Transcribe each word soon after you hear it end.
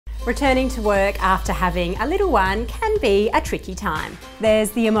Returning to work after having a little one can be a tricky time. There's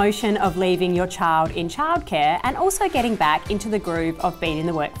the emotion of leaving your child in childcare and also getting back into the groove of being in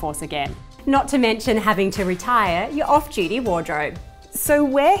the workforce again. Not to mention having to retire your off-duty wardrobe. So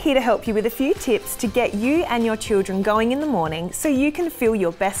we're here to help you with a few tips to get you and your children going in the morning so you can feel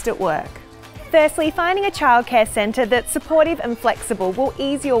your best at work. Firstly, finding a childcare centre that's supportive and flexible will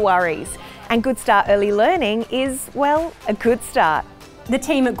ease your worries. And Goodstart Early Learning is, well, a good start. The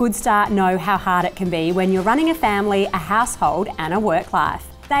team at Goodstart know how hard it can be when you're running a family, a household and a work life.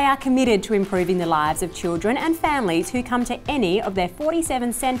 They are committed to improving the lives of children and families who come to any of their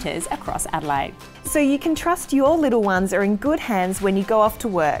 47 centres across Adelaide. So you can trust your little ones are in good hands when you go off to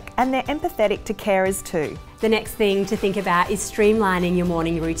work, and they're empathetic to carers too. The next thing to think about is streamlining your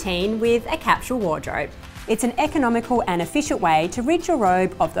morning routine with a capsule wardrobe. It's an economical and efficient way to rid your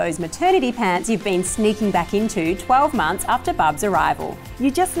robe of those maternity pants you've been sneaking back into 12 months after Bub's arrival. You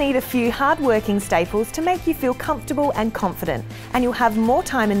just need a few hard-working staples to make you feel comfortable and confident, and you'll have more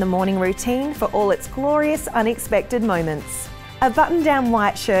time in the morning routine for all its glorious, unexpected moments. A button-down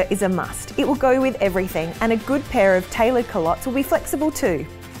white shirt is a must. It will go with everything, and a good pair of tailored culottes will be flexible too.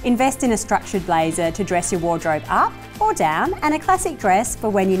 Invest in a structured blazer to dress your wardrobe up or down, and a classic dress for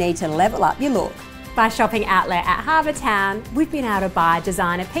when you need to level up your look. By shopping Outlet at Harbour Town, we've been able to buy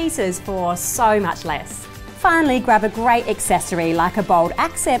designer pieces for so much less. Finally, grab a great accessory like a bold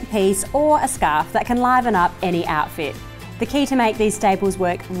accent piece or a scarf that can liven up any outfit. The key to make these staples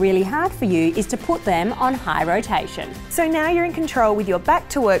work really hard for you is to put them on high rotation. So now you're in control with your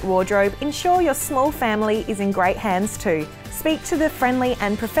back-to-work wardrobe. Ensure your small family is in great hands too. Speak to the friendly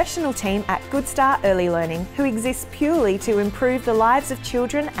and professional team at Goodstart Early Learning, who exists purely to improve the lives of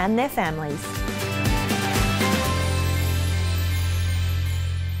children and their families.